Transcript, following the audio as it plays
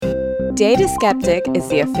Data Skeptic is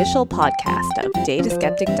the official podcast of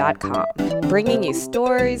Dataskeptic.com, bringing you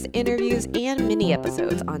stories, interviews, and mini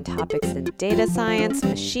episodes on topics in data science,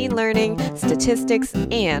 machine learning, statistics,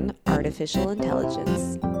 and artificial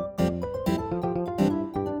intelligence.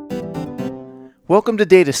 Welcome to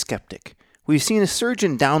Data Skeptic. We've seen a surge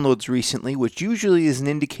in downloads recently, which usually is an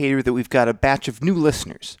indicator that we've got a batch of new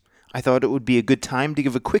listeners. I thought it would be a good time to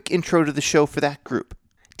give a quick intro to the show for that group.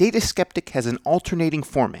 Data Skeptic has an alternating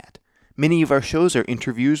format. Many of our shows are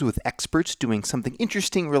interviews with experts doing something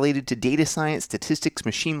interesting related to data science, statistics,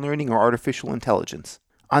 machine learning, or artificial intelligence.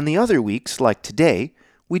 On the other weeks, like today,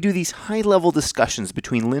 we do these high-level discussions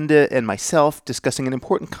between Linda and myself discussing an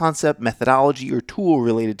important concept, methodology, or tool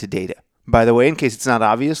related to data. By the way, in case it's not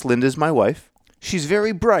obvious, Linda's my wife. She's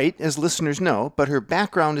very bright, as listeners know, but her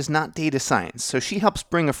background is not data science, so she helps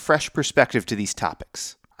bring a fresh perspective to these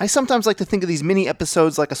topics. I sometimes like to think of these mini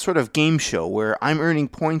episodes like a sort of game show where I'm earning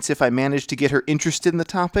points if I manage to get her interested in the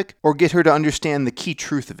topic or get her to understand the key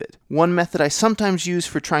truth of it. One method I sometimes use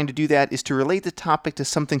for trying to do that is to relate the topic to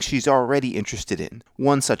something she's already interested in.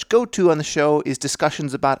 One such go-to on the show is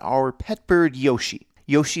discussions about our pet bird Yoshi.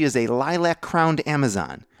 Yoshi is a lilac-crowned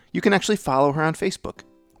Amazon. You can actually follow her on Facebook.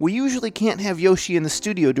 We usually can't have Yoshi in the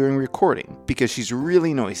studio during recording because she's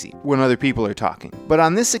really noisy when other people are talking. But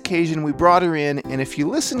on this occasion, we brought her in, and if you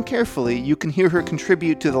listen carefully, you can hear her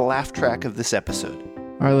contribute to the laugh track of this episode.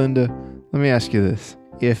 All right, Linda, let me ask you this.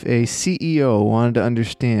 If a CEO wanted to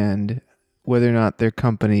understand whether or not their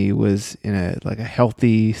company was in a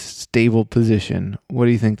healthy, stable position, what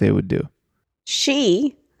do you think they would do?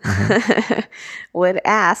 She would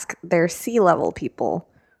ask their C-level people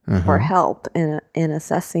for help in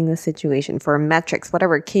assessing the situation, for metrics,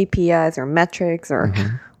 whatever KPIs or metrics or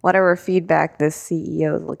whatever feedback this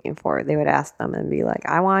CEO is looking for. They would ask them and be like,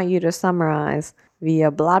 I want you to summarize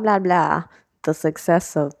via blah, blah, blah, the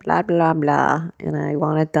success of blah, blah, blah, and I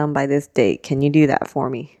want it done by this date. Can you do that for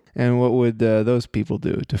me? And what would those people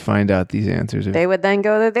do to find out these answers? They would then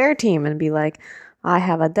go to their team and be like, I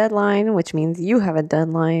have a deadline, which means you have a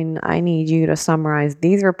deadline. I need you to summarize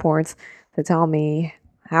these reports to tell me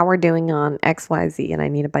how we're doing on XYZ, and I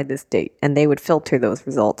need it by this date. And they would filter those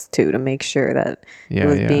results, too, to make sure that it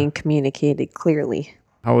was being communicated clearly.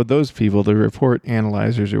 How would those people, the report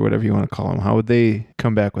analyzers or whatever you want to call them, how would they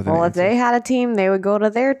come back with an answer? Well, if they had a team, they would go to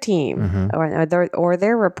their team or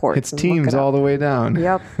their reports. It's teams all the way down.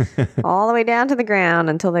 Yep. All the way down to the ground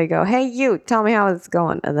until they go, hey, you, tell me how it's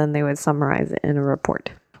going. And then they would summarize it in a report.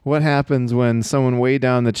 What happens when someone way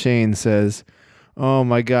down the chain says, oh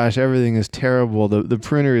my gosh, everything is terrible. The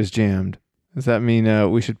printer is jammed. Does that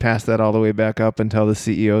mean we should pass that all the way back up and tell the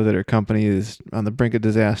CEO that her company is on the brink of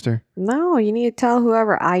disaster? No, you need to tell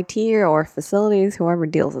whoever IT or facilities, whoever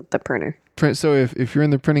deals with the printer. So if you're in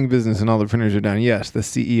the printing business and all the printers are down, yes, the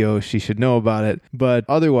CEO, she should know about it. But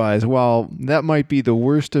otherwise, while that might be the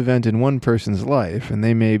worst event in one person's life, and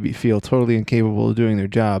they may feel totally incapable of doing their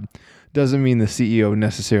job, doesn't mean the CEO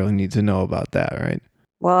necessarily needs to know about that, right?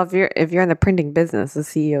 Well, if you're in the printing business, the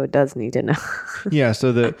CEO does need to know. Yeah,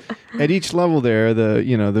 so at each level there,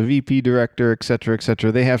 the VP director, et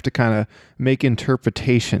cetera, they have to kind of make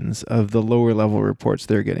interpretations of the lower level reports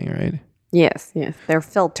they're getting, right? Yes. They're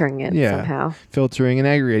filtering it somehow. Filtering and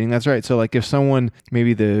aggregating, that's right. So like if someone,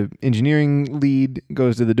 maybe the engineering lead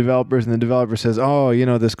goes to the developers and the developer says, oh,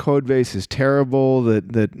 this code base is terrible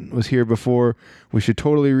that was here before. We should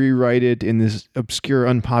totally rewrite it in this obscure,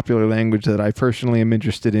 unpopular language that I personally am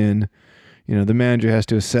interested in. The manager has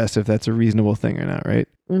to assess if that's a reasonable thing or not, right?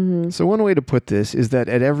 Mm-hmm. So one way to put this is that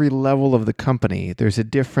at every level of the company, there's a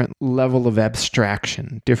different level of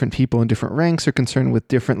abstraction. Different people in different ranks are concerned with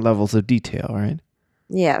different levels of detail, right?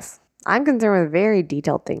 Yes. I'm concerned with very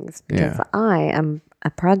detailed things because I am a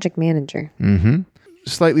project manager. Mm-hmm.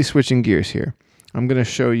 Slightly switching gears here. I'm going to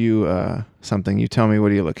show you something. You tell me,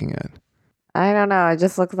 what are you looking at? I don't know. It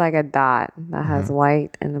just looks like a dot that has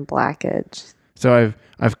white and a black edge. So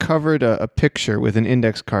I've covered a picture with an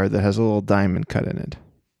index card that has a little diamond cut in it.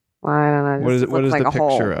 Well, I don't know. What is the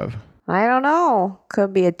picture of? I don't know.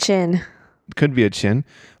 Could be a chin. Could be a chin.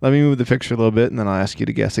 Let me move the picture a little bit, and then I'll ask you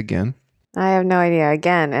to guess again. I have no idea.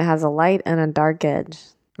 Again, it has a light and a dark edge.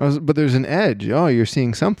 Oh, but there's an edge. Oh, you're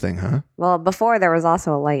seeing something, huh? Well, before there was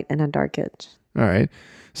also a light and a dark edge. All right.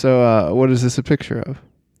 So what is this a picture of?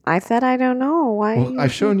 I said I don't know. Why? Well,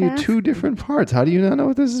 I've shown you two different parts. How do you not know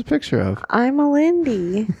what this is a picture of? I'm a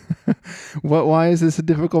Lindy. Why is this a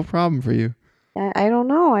difficult problem for you? I don't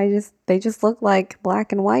know. They just look like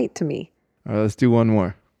black and white to me. All right, let's do one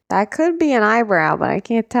more. That could be an eyebrow, but I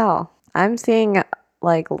can't tell. I'm seeing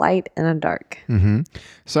like light and a dark.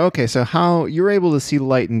 So how you're able to see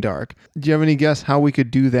light and dark. Do you have any guess how we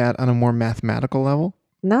could do that on a more mathematical level?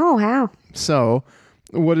 No, how? So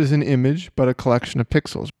what is an image but a collection of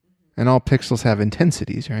pixels? And all pixels have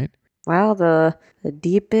intensities, right? Well, the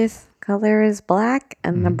deepest color is black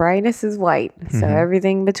and the brightest is white. So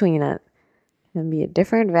everything between it can be a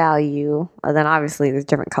different value. And then obviously there's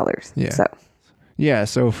different colors. Yeah,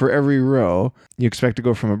 so for every row, you expect to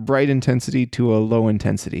go from a bright intensity to a low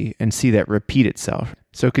intensity and see that repeat itself.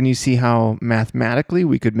 So can you see how mathematically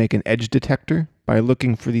we could make an edge detector by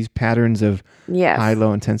looking for these patterns of high,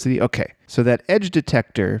 low intensity? Okay, so that edge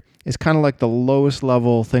detector is kind of like the lowest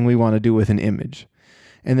level thing we want to do with an image.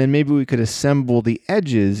 And then maybe we could assemble the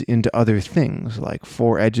edges into other things, like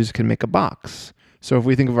 4 edges can make a box. So if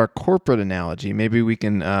we think of our corporate analogy, maybe we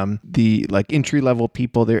can, the like entry-level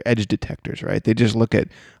people, they're edge detectors, right? They just look at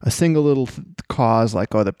a single little cause,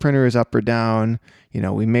 like, oh, the printer is up or down,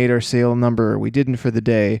 we made our sale number or we didn't for the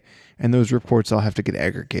day, and those reports all have to get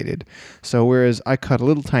aggregated. So whereas I cut a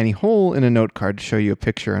little tiny hole in a note card to show you a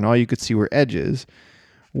picture and all you could see were edges,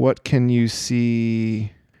 what can you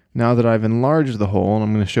see now that I've enlarged the hole? And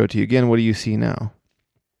I'm going to show it to you again. What do you see now?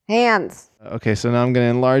 Hands. Okay, so now I'm going to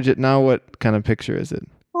enlarge it. Now what kind of picture is it?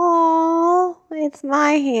 Oh, it's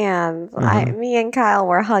my hands. Me and Kyle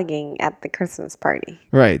were hugging at the Christmas party.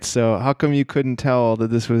 Right. So how come you couldn't tell that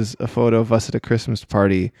this was a photo of us at a Christmas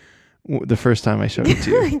party the first time I showed it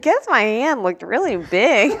to you? I guess my hand looked really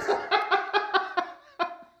big.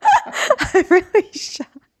 I'm really shocked.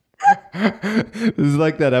 This is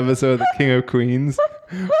like that episode of The King of Queens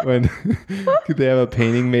when they have a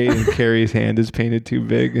painting made and Carrie's hand is painted too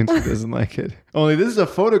big and she doesn't like it. Only this is a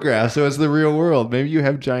photograph, so it's the real world. Maybe you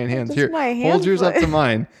have giant hands. Here, hold yours up to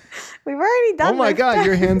mine. We've already done this. Oh my God,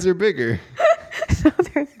 your hands are bigger. No,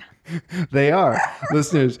 they're not. They are.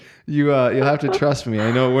 Listeners, you'll have to trust me. I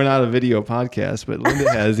know we're not a video podcast, but Linda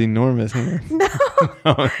has enormous hands. No,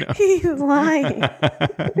 no. He's lying.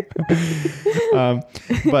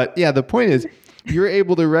 But yeah, the point is you're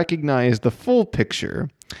able to recognize the full picture,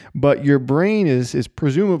 but your brain is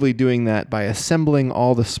presumably doing that by assembling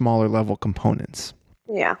all the smaller level components.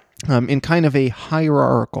 Yeah. In kind of a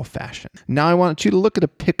hierarchical fashion. Now I want you to look at a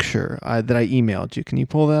picture that I emailed you. Can you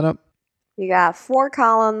pull that up? You got 4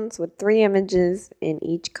 columns with 3 images in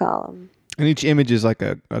each column. And each image is like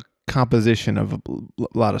a composition of a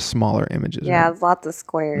lot of smaller images. Yeah, right? it's lots of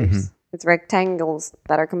squares. It's rectangles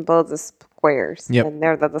that are composed of squares. Yep. And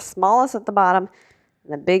they're the smallest at the bottom,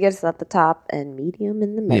 and the biggest at the top, and medium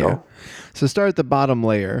in the middle. Yeah. So start at the bottom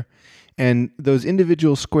layer. And those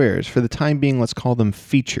individual squares, for the time being, let's call them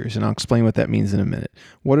features. And I'll explain what that means in a minute.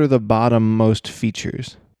 What are the bottom-most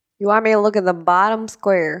features? You want me to look at the bottom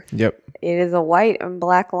square? Yep. It is a white and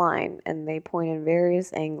black line, and they point in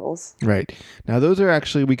various angles. Right. Now, those are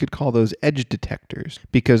actually, we could call those edge detectors,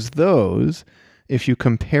 because those, if you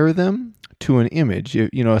compare them to an image,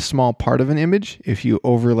 a small part of an image, if you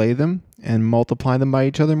overlay them and multiply them by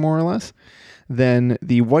each other more or less, then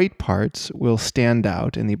the white parts will stand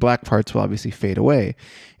out and the black parts will obviously fade away.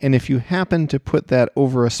 And if you happen to put that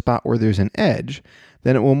over a spot where there's an edge,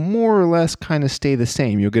 then it will more or less kind of stay the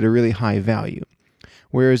same. You'll get a really high value.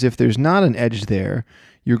 Whereas if there's not an edge there,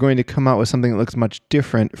 you're going to come out with something that looks much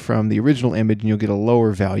different from the original image, and you'll get a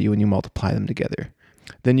lower value when you multiply them together.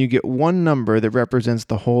 Then you get one number that represents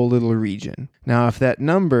the whole little region. Now, if that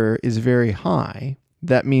number is very high,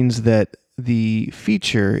 that means that the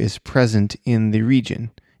feature is present in the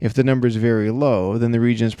region. If the number is very low, then the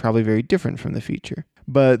region is probably very different from the feature.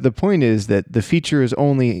 But the point is that the feature is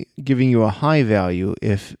only giving you a high value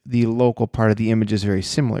if the local part of the image is very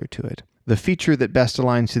similar to it. The feature that best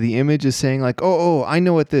aligns to the image is saying like, oh, I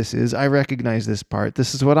know what this is. I recognize this part.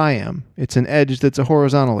 This is what I am. It's an edge that's a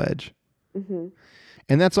horizontal edge. Mm-hmm.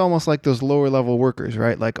 And that's almost like those lower level workers,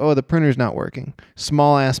 right? Like, oh, the printer's not working.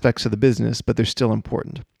 Small aspects of the business, but they're still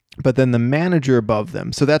important. But then the manager above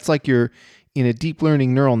them. So that's like you're in a deep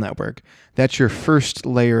learning neural network. That's your first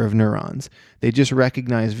layer of neurons. They just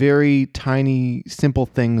recognize very tiny, simple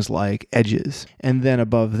things like edges. And then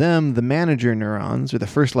above them, the manager neurons, or the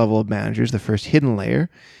first level of managers, the first hidden layer,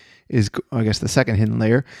 is, I guess, the second hidden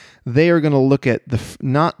layer. They are going to look at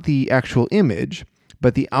not the actual image,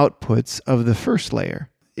 but the outputs of the first layer.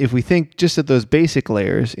 If we think just at those basic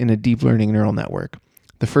layers in a deep learning neural network,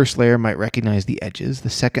 the first layer might recognize the edges. The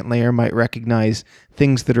second layer might recognize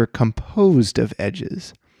things that are composed of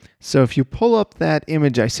edges. So if you pull up that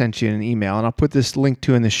image I sent you in an email, and I'll put this link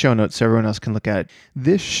to in the show notes so everyone else can look at it,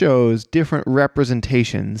 this shows different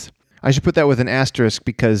representations I should put that with an asterisk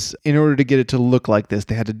because in order to get it to look like this,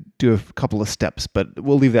 they had to do a couple of steps, but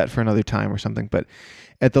we'll leave that for another time or something. But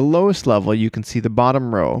at the lowest level, you can see the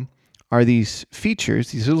bottom row are these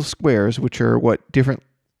features, these little squares, which are what different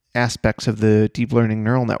aspects of the deep learning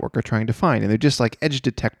neural network are trying to find. And they're just like edge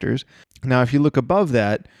detectors. Now, if you look above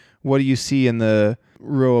that, what do you see in the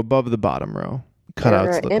row above the bottom row?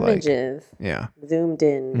 Cutouts look images zoomed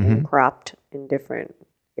in and cropped in different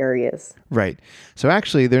areas. Right. So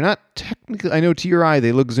actually, they're not technically, I know to your eye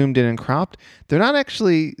they look zoomed in and cropped. They're not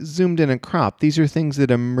actually zoomed in and cropped. These are things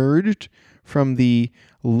that emerged from the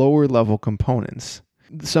lower level components.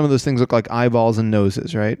 Some of those things look like eyeballs and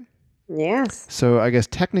noses, right? Yes. So I guess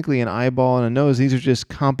technically an eyeball and a nose, these are just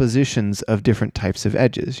compositions of different types of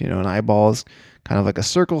edges. An eyeball is kind of like a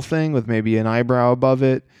circle thing with maybe an eyebrow above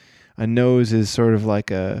it. A nose is sort of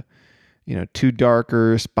like two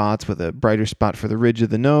darker spots with a brighter spot for the ridge of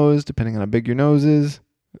the nose, depending on how big your nose is.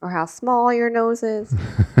 Or how small your nose is.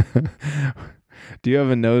 Do you have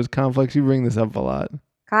a nose complex? You bring this up a lot.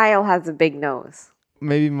 Kyle has a big nose.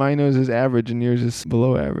 Maybe my nose is average and yours is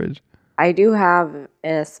below average. I do have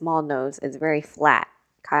a small nose. It's very flat.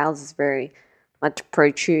 Kyle's is very much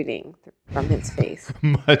protruding from his face.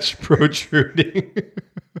 Much protruding?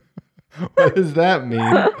 What does that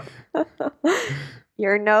mean?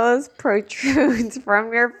 Your nose protrudes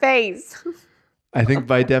from your face. I think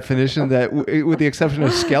by definition that, with the exception of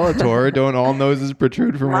Skeletor, don't all noses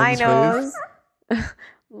protrude from one's face?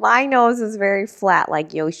 My nose is very flat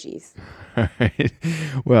like Yoshi's. All right.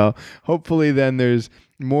 Well, hopefully then there's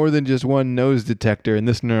more than just one nose detector in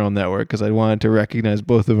this neural network because I wanted to recognize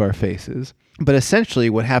both of our faces. But essentially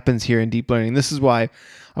what happens here in deep learning, this is why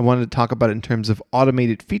I wanted to talk about it in terms of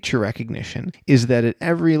automated feature recognition, is that at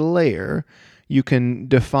every layer you can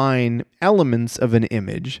define elements of an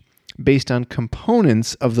image based on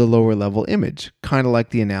components of the lower level image, kind of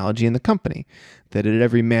like the analogy in the company, that at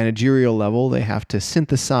every managerial level they have to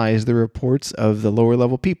synthesize the reports of the lower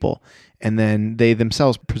level people, and then they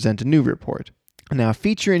themselves present a new report. Now,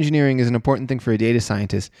 feature engineering is an important thing for a data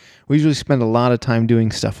scientist. We usually spend a lot of time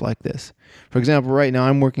doing stuff like this. For example, right now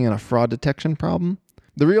I'm working on a fraud detection problem.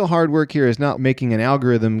 The real hard work here is not making an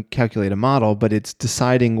algorithm calculate a model, but it's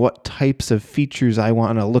deciding what types of features I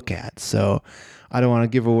want to look at. So I don't want to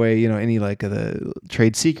give away, any like the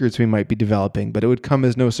trade secrets we might be developing, but it would come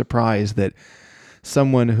as no surprise that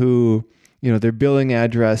someone who, their billing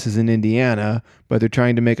address is in Indiana, but they're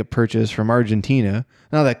trying to make a purchase from Argentina.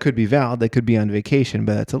 Now that could be valid, they could be on vacation,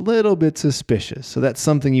 but that's a little bit suspicious. So that's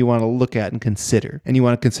something you want to look at and consider. And you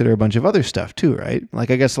want to consider a bunch of other stuff too, right?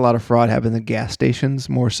 Like I guess a lot of fraud happens at gas stations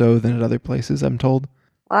more so than at other places, I'm told.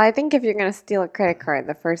 Well, I think if you're going to steal a credit card,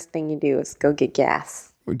 the first thing you do is go get gas.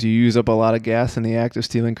 Do you use up a lot of gas in the act of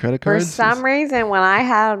stealing credit cards? For some reason, when I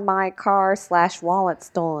had my car/wallet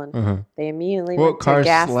stolen, they immediately went to a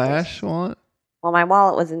gas station. Wallet? Well, my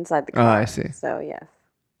wallet was inside the car. Oh, I see. So, yes.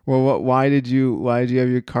 Well, why did you have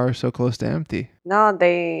your car so close to empty? No,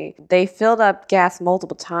 they filled up gas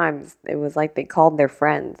multiple times. It was like they called their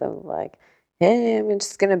friends. I was like, hey, I'm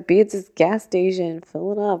just going to be at this gas station,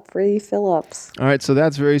 fill it up, free fill-ups. All right, so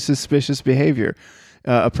that's very suspicious behavior.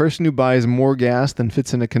 A person who buys more gas than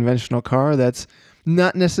fits in a conventional car, that's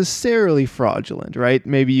not necessarily fraudulent, right?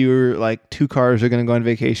 Maybe you're like 2 cars are going to go on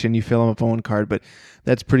vacation, you fill them up on one card, but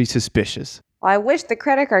that's pretty suspicious. Well, I wish the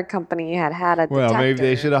credit card company had a detector. Well, maybe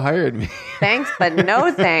they should have hired me. Thanks, but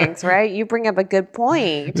no thanks, right? You bring up a good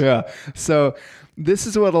point. Yeah. So this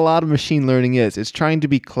is what a lot of machine learning is. It's trying to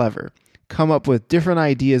be clever, come up with different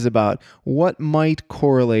ideas about what might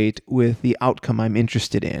correlate with the outcome I'm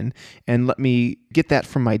interested in, and let me get that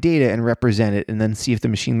from my data and represent it, and then see if the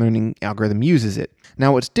machine learning algorithm uses it.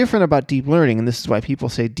 Now, what's different about deep learning, and this is why people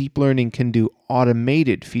say deep learning can do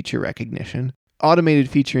automated feature recognition. Automated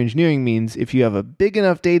feature engineering means if you have a big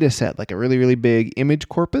enough data set, like a really, really big image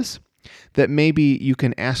corpus, that maybe you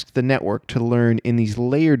can ask the network to learn in these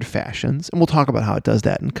layered fashions. And we'll talk about how it does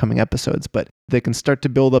that in coming episodes, but they can start to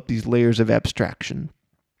build up these layers of abstraction.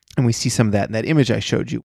 And we see some of that in that image I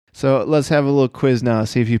showed you. So let's have a little quiz now,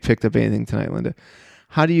 see if you picked up anything tonight, Linda.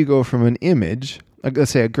 How do you go from an image, let's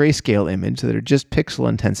say a grayscale image that are just pixel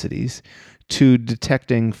intensities, to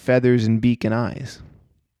detecting feathers and beak and eyes?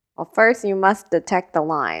 Well, first you must detect the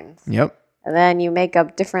lines. Yep. And then you make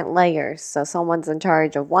up different layers. So someone's in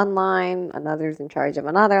charge of one line, another's in charge of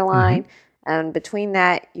another line. And between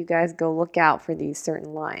that, you guys go look out for these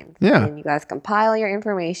certain lines. Yeah. And you guys compile your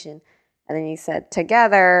information. And then you said,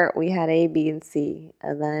 together, we had A, B, and C.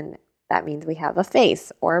 And then that means we have a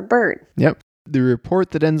face or a bird. Yep. The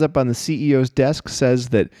report that ends up on the CEO's desk says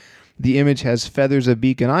that the image has feathers, a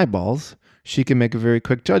beak, and eyeballs. she can make a very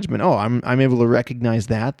quick judgment. Oh, I'm able to recognize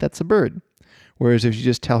that. That's a bird. Whereas if you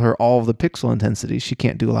just tell her all of the pixel intensity, she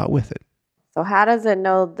can't do a lot with it. So how does it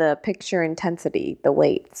know the picture intensity, the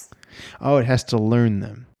weights? Oh, it has to learn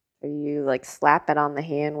them. Or you like slap it on the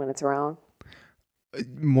hand when it's wrong?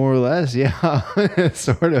 More or less, yeah,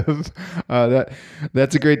 sort of.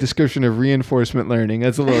 That's a great description of reinforcement learning.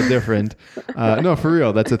 That's a little different. No, for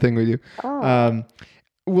real, that's a thing we do. Oh.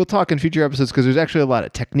 We'll talk in future episodes because there's actually a lot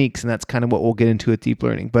of techniques, and that's kind of what we'll get into with deep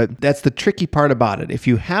learning. But that's the tricky part about it. If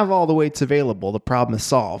you have all the weights available, the problem is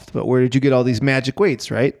solved. But where did you get all these magic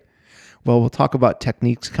weights, right? Well, we'll talk about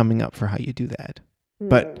techniques coming up for how you do that.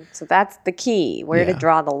 But so that's the key, where to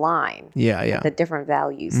draw the line. Yeah. The different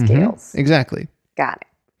value scales. Exactly. Got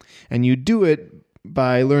it. And you do it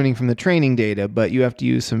by learning from the training data, but you have to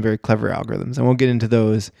use some very clever algorithms. And we'll get into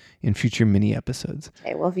those in future mini episodes.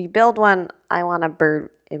 Okay, well, if you build one, I want a bird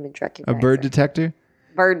image recognizer. A bird detector?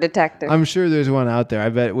 Bird detector. I'm sure there's one out there. I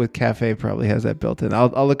bet with Cafe probably has that built in.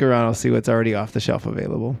 I'll look around. I'll see what's already off the shelf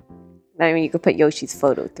available. I mean, you could put Yoshi's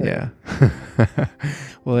photo through. Yeah.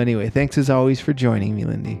 Well, anyway, thanks as always for joining me,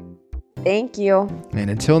 Lindy. Thank you.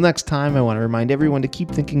 And until next time, I want to remind everyone to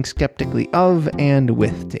keep thinking skeptically of and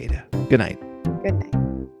with data. Good night. Good night.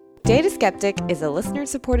 Data Skeptic is a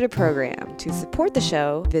listener-supported program. To support the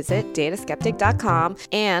show, visit dataskeptic.com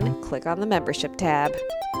and click on the membership tab.